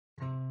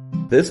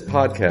This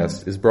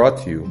podcast is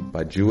brought to you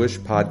by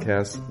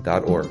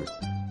JewishPodcasts.org.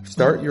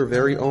 Start your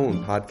very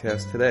own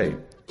podcast today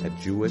at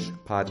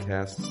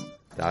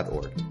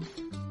JewishPodcasts.org.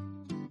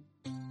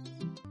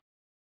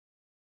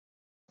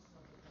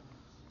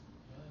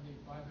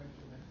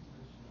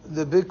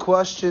 The big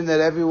question that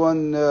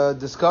everyone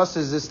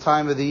discusses this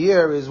time of the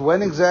year is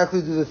when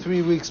exactly do the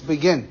 3 weeks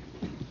begin?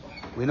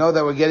 We know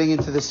that we're getting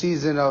into the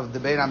season of the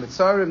Bein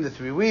HaMetzarim, the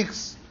 3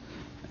 weeks.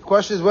 The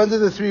question is, when do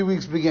the 3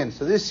 weeks begin?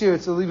 So this year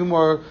it's a little even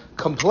more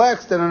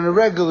complex than on a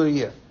regular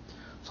year.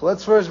 So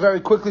let's first very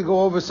quickly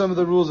go over some of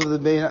the rules of the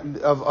Bein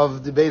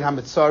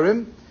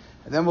HaMetzarim,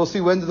 and then we'll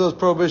see when do those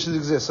prohibitions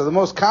exist. So the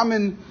most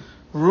common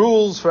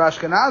rules for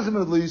Ashkenazim,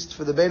 at least,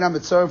 for the Bein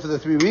HaMetzarim for the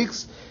 3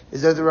 weeks,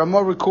 is that the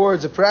Ramah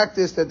records a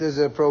practice that there's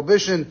a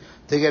prohibition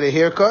to get a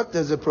haircut,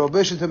 there's a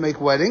prohibition to make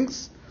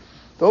weddings.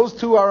 Those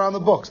two are on the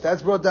books.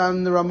 That's brought down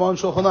in the Ramah and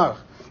Shulchan Aruch.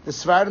 The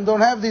Sfaradim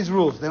don't have these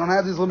rules. They don't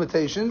have these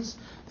limitations.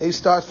 They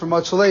start from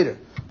much later.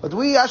 But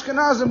we,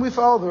 Ashkenazim, we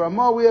follow the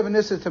Ramah. We have an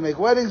issur to make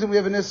weddings, and we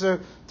have an issur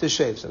to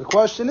shave. So the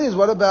question is,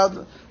 what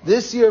about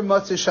this year,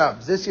 Motzei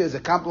Shabbos? This year is a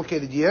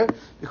complicated year,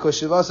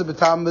 because Shavasa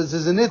B'Tammuz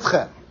is a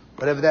nidche.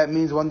 Whatever that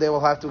means, one day we'll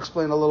have to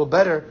explain a little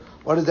better.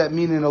 What does that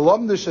mean in a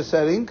Lomdusha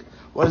setting?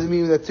 What does it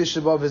mean that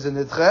Tisha B'Av is a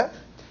nidche?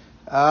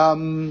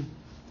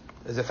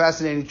 There's a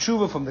fascinating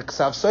tshuva from the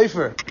Ksav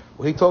Sofer,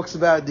 where he talks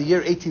about the year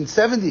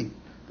 1870.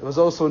 There was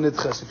also a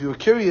nidche. So if you were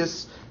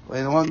curious,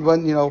 when in the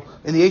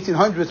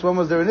 1800s, when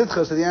was there a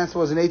nidche? So the answer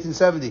was in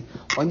 1870.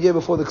 1 year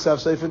before the Ksav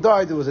Sofer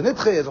died, there was a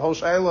nidche. There's a whole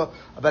shayla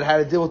about how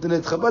to deal with the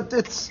nidche. But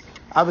it's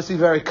obviously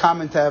very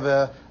common to have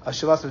a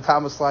Shavas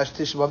B'Tammuz /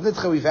 Tisha B'Av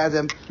nidche. We've had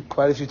them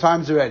quite a few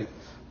times already.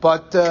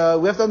 But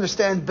we have to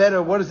understand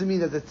better, what does it mean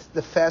that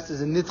the fast is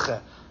a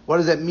nidche? What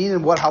does that mean,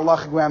 and what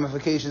halachic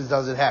ramifications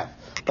does it have?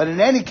 But in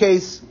any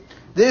case,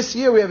 this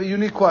year we have a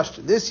unique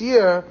question. This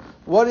year,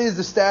 what is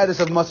the status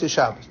of Motzei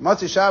Shabbos?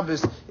 Motzei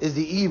Shabbos is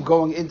the eve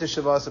going into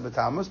Shavas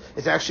B'Tammuz.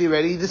 It's actually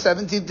already the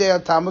 17th day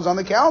of Tammuz on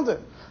the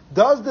calendar.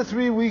 Does the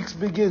 3 weeks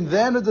begin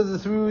then, or does the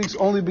 3 weeks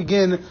only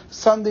begin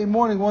Sunday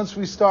morning once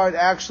we start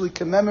actually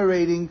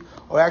commemorating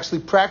or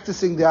actually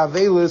practicing the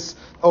Avelis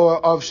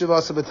of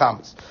Shavas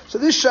B'Tammuz? So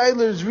this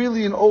shayla is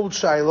really an old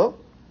shayla,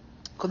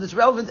 because it's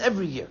relevant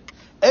every year.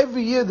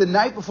 Every year, the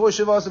night before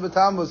Shavas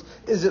B'Tammuz,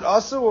 is it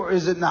asur or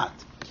is it not?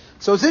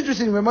 So it's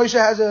interesting. Rav Moshe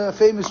has a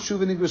famous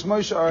tshuva in Igros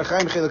Moshe, Orach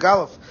Chaim Chelek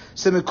Aleph,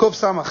 Siman Kuf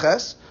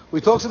Samaches,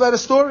 where he talks about a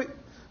story. He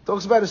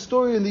talks about a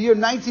story in the year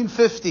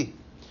 1950. He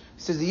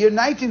says the year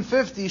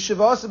 1950,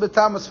 Shavas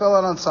B'Tammuz fell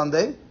out on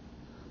Sunday,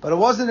 but it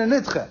wasn't a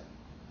nidche.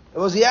 It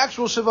was the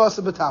actual Shavas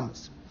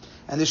B'Tammuz.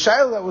 And the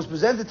shayla that was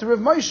presented to Rav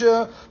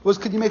Moshe was,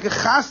 could you make a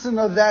chassan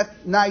of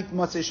that night,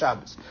 Motzei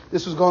Shabbos?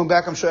 This was going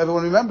back, I'm sure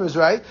everyone remembers,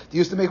 right? They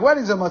used to make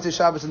weddings on Motzei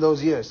Shabbos in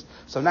those years.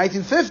 So in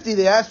 1950,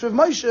 they asked Rav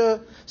Moshe,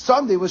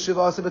 Sunday was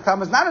Shavas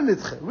B'Tammuz, not a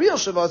nidche, real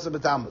Shavas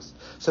B'Tammuz.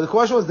 So the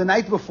question was, the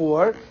night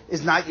before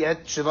is not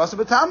yet Shavas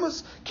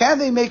B'Tammuz. Can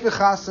they make a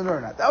chassan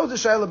or not? That was the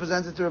shayla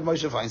presented to Rav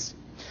Moshe Feinstein.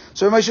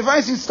 So Rav Moshe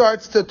Feinstein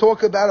starts to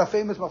talk about a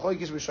famous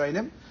Machlokes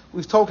Rishonim.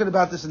 We've talked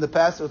about this in the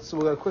past, so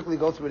we're going to quickly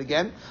go through it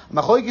again. A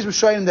Machlokes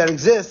Rishonim that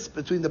exists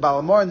between the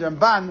Baal HaMaor and the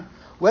Ramban,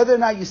 whether or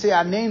not you say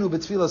Anenu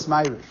b'Tfilas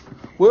Ma'ariv.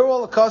 We're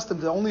all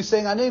accustomed to only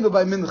saying Anenu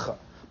by Mincha.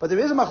 But there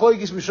is a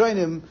Machlokes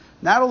Rishonim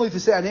not only to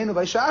say Anenu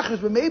by Shachris,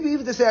 but maybe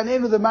even to say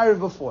Anenu the Ma'ariv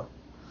before.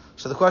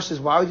 So the question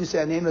is, why would you say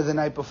Anenu the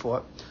night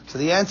before? So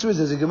the answer is,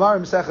 there's a Gemara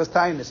in Maseches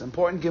Taanis,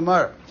 important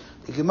Gemara.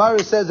 The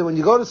Gemara says that when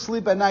you go to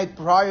sleep at night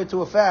prior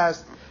to a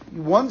fast,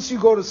 once you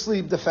go to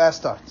sleep, the fast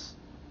starts.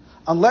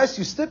 Unless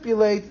you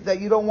stipulate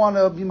that you don't want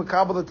to be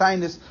makabel the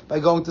taanis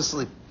by going to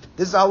sleep.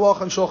 This is halach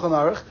and Shulchan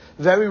Aruch,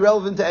 very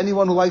relevant to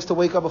anyone who likes to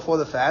wake up before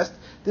the fast.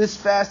 This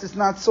fast is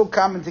not so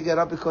common to get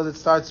up because it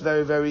starts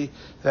very, very,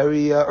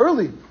 very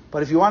early.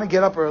 But if you want to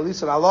get up early,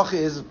 so the halach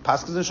is,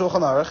 Paskas and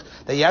Shulchan Aruch,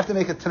 that you have to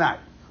make a tanai.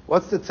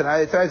 What's the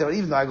tanai? The tanai is that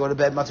even though I go to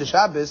bed Motzei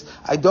Shabbos,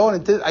 I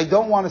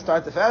don't want to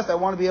start the fast. I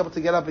want to be able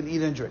to get up and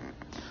eat and drink.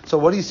 So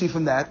what do you see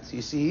from that?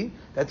 You see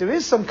that there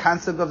is some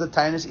concept of the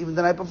taanis even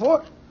the night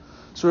before.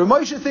 So Rav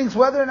Moshe thinks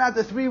whether or not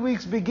the 3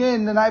 weeks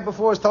begin the night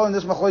before is telling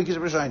this Machlokes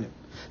Rishonim.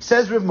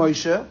 Says Rav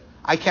Moshe,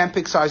 I can't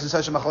pick sides in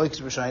such a Machlokes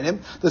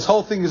Rishonim. This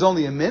whole thing is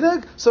only a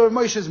minhag, so Rav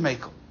Moshe is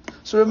mekel.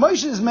 So Rav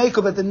Moshe is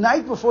mekel that the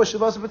night before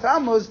Shavas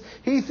B'Tammuz,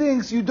 he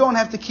thinks you don't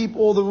have to keep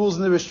all the rules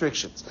and the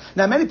restrictions.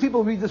 Now many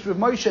people read this Rav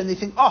Moshe and they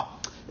think,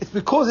 it's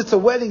because it's a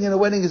wedding and a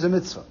wedding is a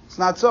mitzvah. It's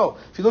not so.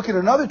 If you look at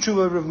another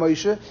tshuva of Rav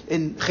Moshe,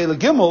 in Chelek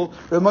Gimel,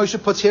 Rav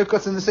Moshe puts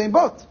haircuts in the same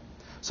boat.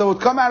 So it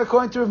would come out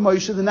according to Rav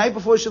Moshe, the night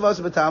before Shavas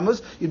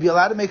B'Tammuz, you'd be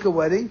allowed to make a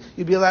wedding,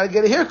 you'd be allowed to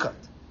get a haircut.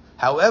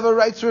 However,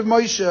 writes Rav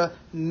Moshe,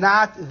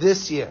 not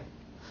this year.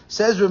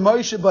 Says Rav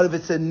Moshe, but if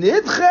it's a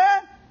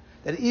nidche,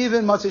 then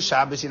even Motzei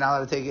Shabbos, you're not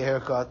allowed to take a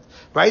haircut.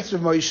 Writes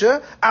Rav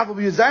Moshe, Aval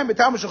b'Yuzayim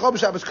b'Tammuz shachol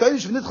b'Shabbos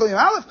kodesh v'nidchol yom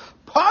aleph,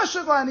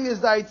 pashat la'ani is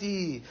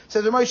daiti.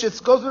 Says Rav Moshe,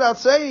 it goes without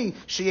saying,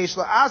 sheyesh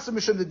la'asa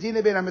mishum the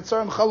dinei bein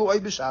ha'metzarim chalu oy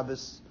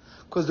b'Shabbos.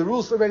 Because the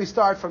rules already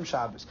start from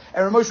Shabbos.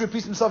 And Rav Moshe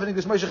repeats himself in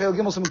English, Moshe Chel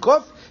Gimel Siman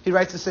Kuf, he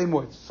writes the same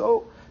words.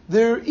 So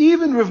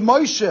even Rav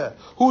Moshe,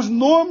 who's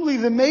normally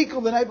the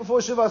Mekel the night before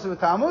Shavas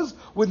B'Tammuz,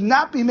 would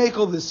not be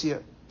Mekel this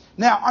year.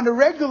 Now, on a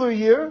regular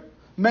year,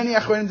 many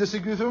Achronim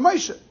disagree with Rav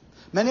Moshe.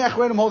 Many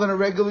Achronim hold on a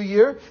regular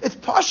year. It's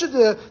Pasha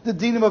the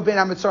dinim of Ben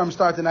HaMetzarim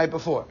start the night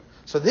before.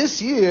 So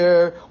this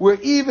year, where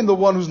even the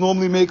one who's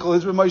normally Mekel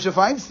is Rav Moshe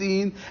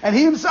Feinstein, and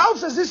he himself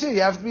says this year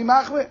you have to be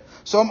Machmir.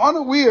 So I'm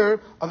unaware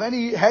of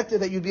any heter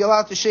that you'd be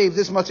allowed to shave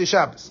this Motzei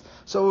Shabbos.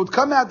 So it would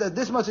come out that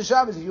this Motzei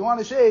Shabbos, if you want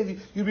to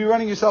shave, you'd be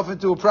running yourself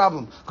into a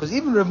problem. Because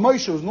even Rav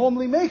Moshe, who's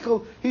normally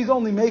Mekel, he's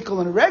only Mekel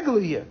in a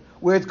regular year,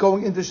 where it's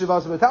going into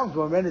Shavas B'Tammuz.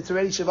 But when it's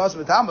already Shavas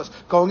B'Tammuz,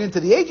 going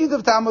into the 18th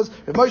of Tammuz,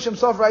 Rav Moshe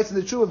himself writes in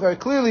the Tshuva very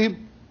clearly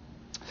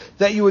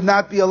that you would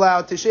not be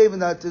allowed to shave,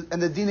 and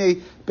the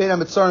Dinei Bein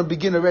HaMetzarim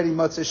begin already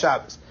Motzei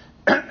Shabbos.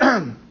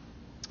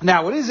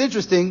 Now, what is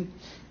interesting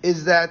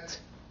is that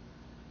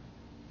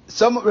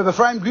Rabbi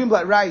Ephraim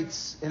Greenblatt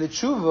writes in a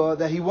tshuva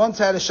that he once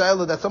had a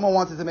shayla that someone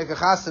wanted to make a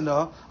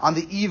chasana on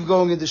the eve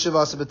going into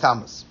Shavas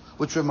B'Tammuz,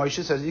 which Rav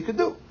Moshe says you could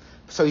do.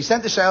 So he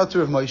sent the shayla to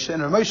Rav Moshe,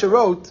 and Rav Moshe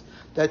wrote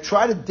that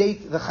try to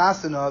date the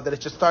chasana that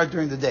it should start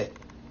during the day.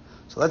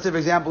 So let's say, for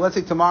example, let's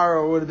say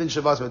tomorrow would have been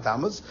Shavas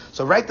B'Tammuz.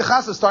 So write the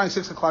chasana starting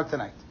 6 o'clock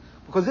tonight.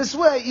 Because this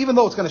way, even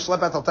though it's going to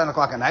schlep out till 10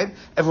 o'clock at night,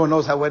 everyone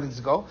knows how weddings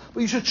go,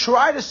 but you should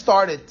try to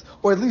start it,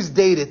 or at least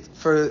date it,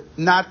 for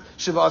not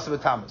Shavas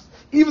B'Tammuz.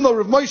 Even though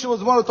Rav Moshe was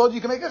the one who told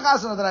you can make a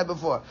chasana the night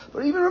before.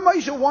 But even Rav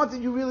Moshe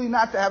wanted you really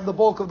not to have the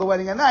bulk of the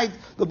wedding at night.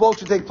 The bulk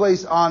should take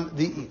place on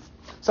the eve.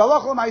 So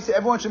halacha l'maaseh,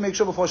 everyone should make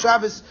sure before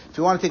Shabbos, if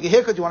you want to take a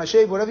haircut, you want to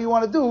shave, whatever you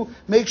want to do,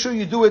 make sure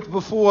you do it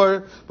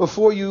before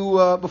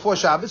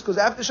Shabbos, because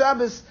after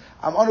Shabbos,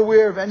 I'm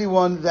unaware of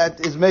anyone that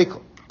is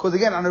mekel. Because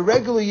again, on a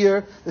regular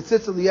year, the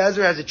Tzitz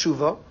Eliezer has a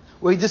tshuva,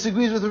 where he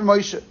disagrees with Rav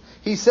Moshe.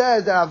 He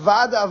says that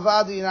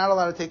avada, you're not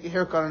allowed to take a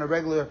haircut on a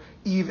regular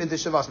eve into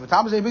Shavas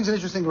B'Tammuz, and he brings an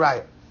interesting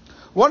raya.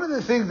 One of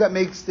the things that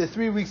makes the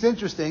 3 weeks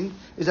interesting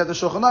is that the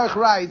Shulchan Aruch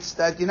writes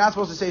that you're not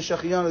supposed to say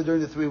Shechiyanu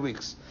during the 3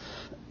 weeks.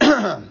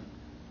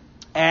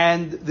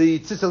 And the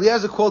Tzitz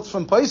Eliezer quotes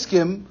from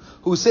Paiskim,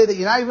 who say that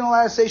you're not even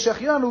allowed to say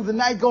Shechiyanu the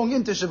night going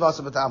into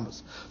Shavas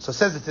B'Tammuz. So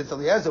says the Tzitz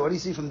Eliezer, what do you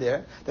see from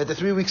there? That the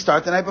 3 weeks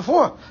start the night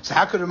before. So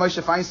how could Rav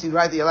Moshe Feinstein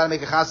write that you're allowed to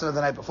make a chasana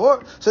the night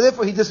before? So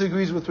therefore he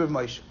disagrees with Rav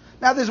Moshe.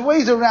 Now there's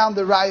ways around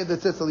the raya of the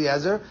Tzitz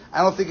Eliezer.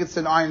 I don't think it's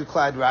an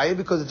ironclad raya,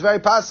 because it's very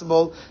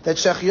possible that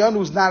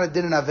Shechiyanu is not a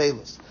din in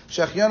Avelis.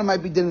 Shechiyanu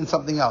might be din in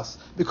something else.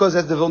 Because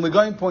as the Vilna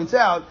Gaon points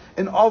out,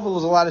 in Oval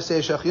is allowed to say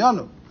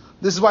Shechiyanu.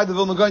 This is why the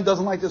Vilna Gaon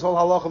doesn't like this whole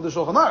halach of the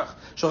Shulchan Aruch.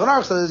 Shulchan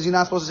Aruch says you're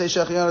not supposed to say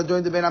Shechiyanu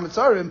during the Bein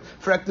HaMetzarim.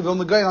 Correct the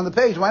Vilna Gaon on the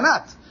page. Why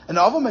not? And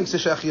Oval makes a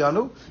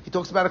Shechiyanu. He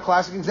talks about a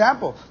classic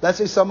example. Let's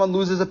say someone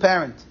loses a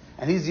parent,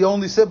 and he's the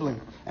only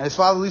sibling, and his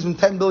father leaves him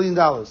 $10 billion.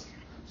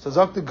 So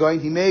Zok the Gaon,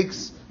 he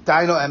makes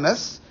Daino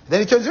Emes, then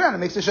he turns around and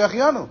makes a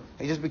Shechiyanu.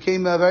 He just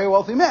became a very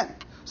wealthy man.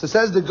 So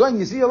says the Gaon,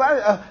 you see, an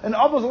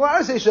Abba is allowed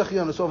to say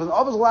Shechiyanu. So if an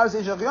Abba is allowed to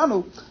say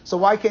Shechiyanu, so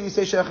why can't you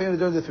say Shechiyanu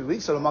during the 3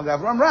 weeks? So the Magen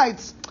Avraham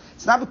writes,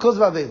 it's not because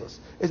of Avelos.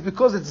 It's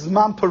because it's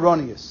Zman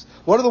Peronius.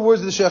 What are the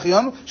words of the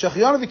Shechiyanu?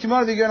 Shechiyanu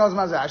v'kimanu v'yigern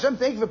al Hashem,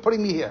 thank you for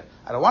putting me here.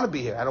 I don't want to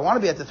be here. I don't want to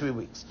be at the 3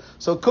 weeks.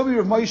 So Kobi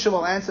Rav Moshe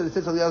will answer the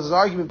Tzitz Eliezer's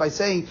argument by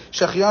saying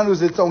Shechiyanu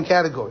is its own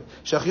category.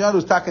 Shechiyanu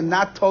is taka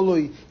not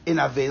totally in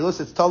Avelos,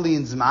 it's totally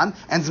in Zman,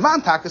 and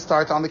Zman taka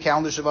starts on the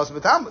calendar Shavas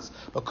B'Tammuz.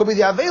 But Kobi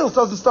the Avelos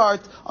doesn't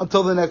start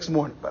until the next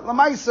morning. But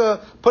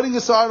Lamaisa, putting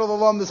aside all the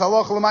Lam, this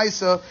halacha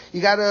Lamaisa,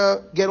 you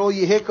gotta get all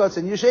your haircuts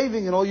and your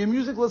shaving and all your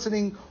music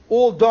listening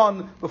all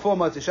done before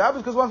Motzei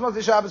Shabbos, because once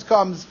Motzei Shabbos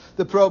comes,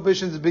 the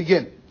prohibitions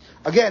begin.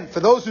 Again, for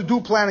those who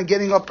do plan on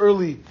getting up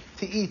early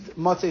to eat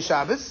Motzei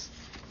Shabbos,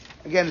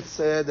 again, it's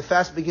the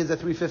fast begins at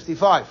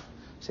 3:55.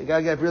 So you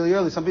gotta get up really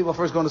early. Some people are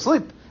first going to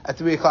sleep at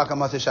 3 o'clock on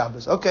Motzei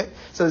Shabbos. Okay.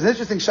 So there's an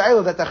interesting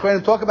shayla that the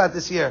Achronim talk about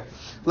this year.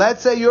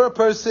 Let's say you're a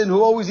person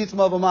who always eats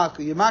Melava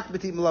Malka. You're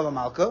makbet eat Melava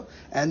Malka,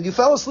 and you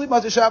fell asleep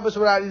Motzei Shabbos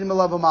without eating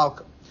Melava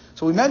Malka.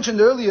 So we mentioned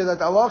earlier that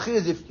the halach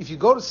is if you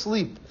go to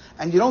sleep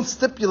and you don't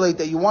stipulate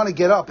that you want to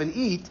get up and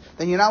eat,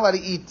 then you're not allowed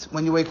to eat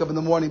when you wake up in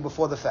the morning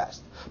before the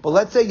fast. But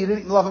let's say you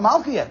didn't eat Melava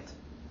Malka yet.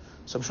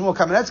 So Shmuel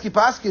Kamenetsky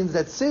paskins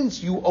that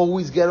since you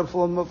always get up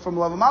from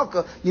Melava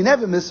Malka, you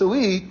never miss a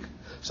week.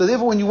 So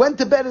therefore, when you went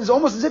to bed, it's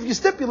almost as if you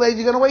stipulated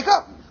you're going to wake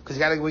up, because you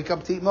got to wake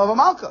up to eat Melava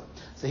Malka.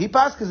 So he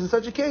paskins in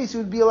such a case,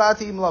 you would be allowed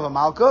to eat Melava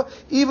Malka,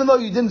 even though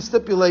you didn't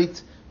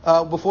stipulate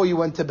before you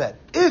went to bed.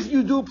 If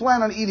you do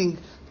plan on eating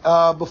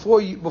before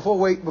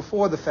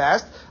the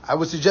fast, I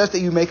would suggest that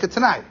you make it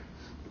tonight.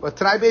 But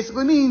tonight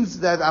basically means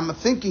that I'm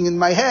thinking in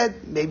my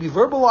head, maybe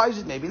verbalize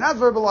it, maybe not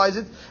verbalize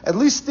it, at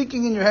least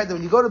thinking in your head that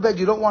when you go to bed,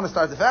 you don't want to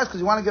start the fast because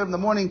you want to get up in the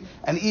morning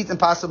and eat and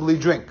possibly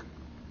drink.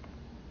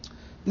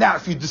 Now,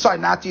 if you decide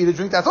not to eat or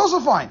drink, that's also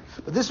fine.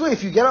 But this way,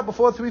 if you get up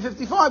before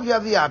 3:55, you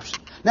have the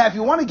option. Now, if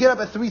you want to get up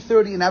at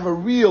 3:30 and have a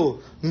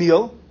real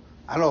meal,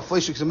 I don't know,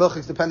 fleishiks and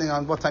milchiks, depending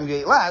on what time you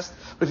ate last,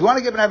 but if you want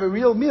to get up and have a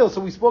real meal,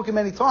 so we've spoken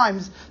many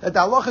times that the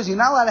halach is you're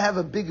not allowed to have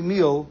a big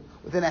meal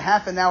within a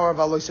half an hour of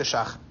Alois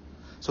HaShach.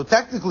 So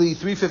technically,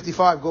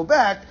 3:55, go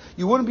back,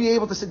 you wouldn't be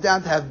able to sit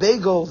down to have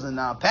bagels and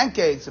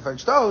pancakes and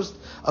French toast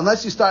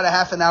unless you start a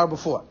half an hour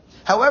before.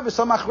 However,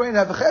 some achronim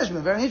have a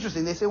cheshbon. Very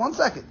interesting. They say, 1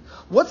 second.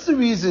 What's the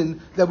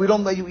reason that we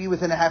don't let you eat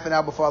within a half an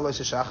hour before Alois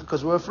HaShachar?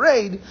 Because we're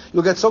afraid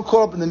you'll get so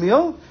caught up in the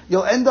meal,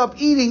 you'll end up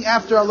eating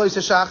after Alois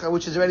HaShachar,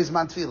 which is already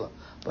Zman Tefillah.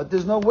 But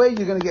there's no way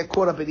you're going to get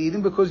caught up in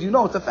eating because you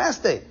know it's a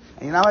fast day.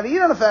 And you're not allowed to eat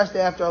on a fast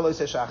day after Alois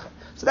HaShachar.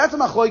 So that's a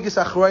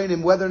machloikis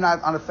achronim, whether or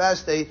not on a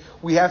fast day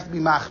we have to be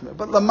machmer.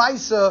 But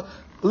lamaisa,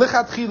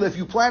 lichatchila, if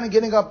you plan on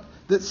getting up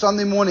this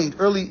Sunday morning,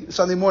 early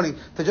Sunday morning,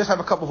 to just have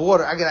a cup of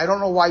water, again, I don't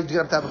know why you get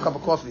up to have a cup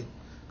of coffee.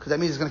 Because that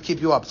means it's going to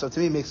keep you up. So to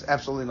me, it makes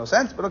absolutely no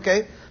sense. But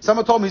okay,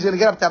 someone told me he's going to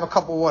get up to have a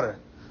cup of water.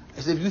 I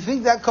said, if you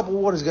think that cup of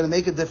water is going to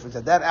make a difference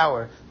at that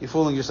hour, you're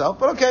fooling yourself.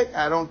 But okay,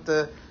 I don't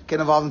get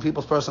involved in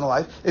people's personal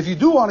life. If you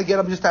do want to get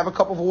up and just have a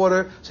cup of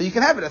water, so you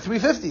can have it at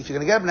 3:50. If you're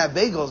going to get up and have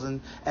bagels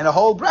and a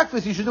whole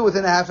breakfast, you should do it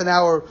within a half an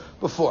hour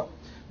before.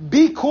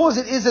 Because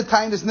it is a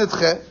tainus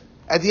nidche,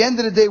 at the end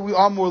of the day, we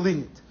are more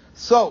lenient.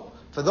 So,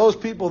 for those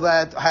people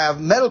that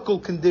have medical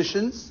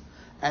conditions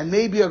and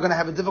maybe are going to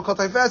have a difficult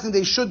time fasting,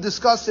 they should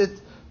discuss it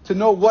to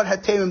know what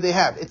hatemim they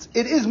have. It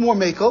is more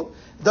makel.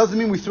 It doesn't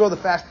mean we throw the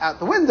fast out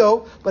the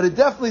window, but it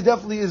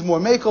definitely is more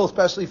makel,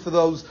 especially for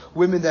those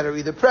women that are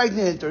either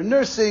pregnant or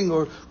nursing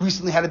or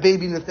recently had a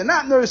baby and if they're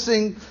not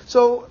nursing.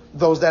 So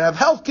those that have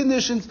health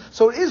conditions.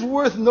 So it is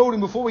worth noting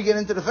before we get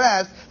into the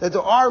fast that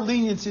there are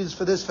leniencies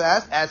for this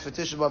fast, as for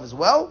Tisha B'Av as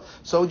well.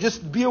 So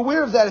just be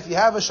aware of that if you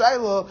have a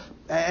shayla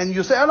and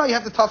you say, oh no, you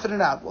have to toughen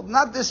it out. Well,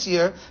 not this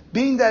year.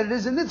 Being that it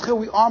is a nidcha,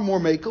 we are more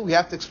makel. We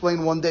have to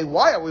explain one day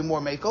why are we more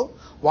makel.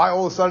 Why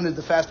all of a sudden is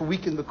the fast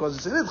weakened because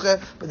it's a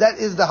nidcha. But that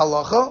is the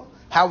halacha.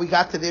 How we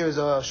got to there is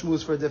a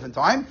shmooze for a different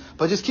time.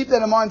 But just keep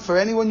that in mind for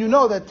anyone you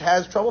know that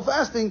has trouble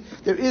fasting.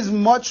 There is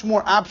much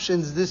more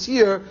options this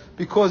year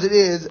because it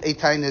is a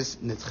tainus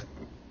nidcha.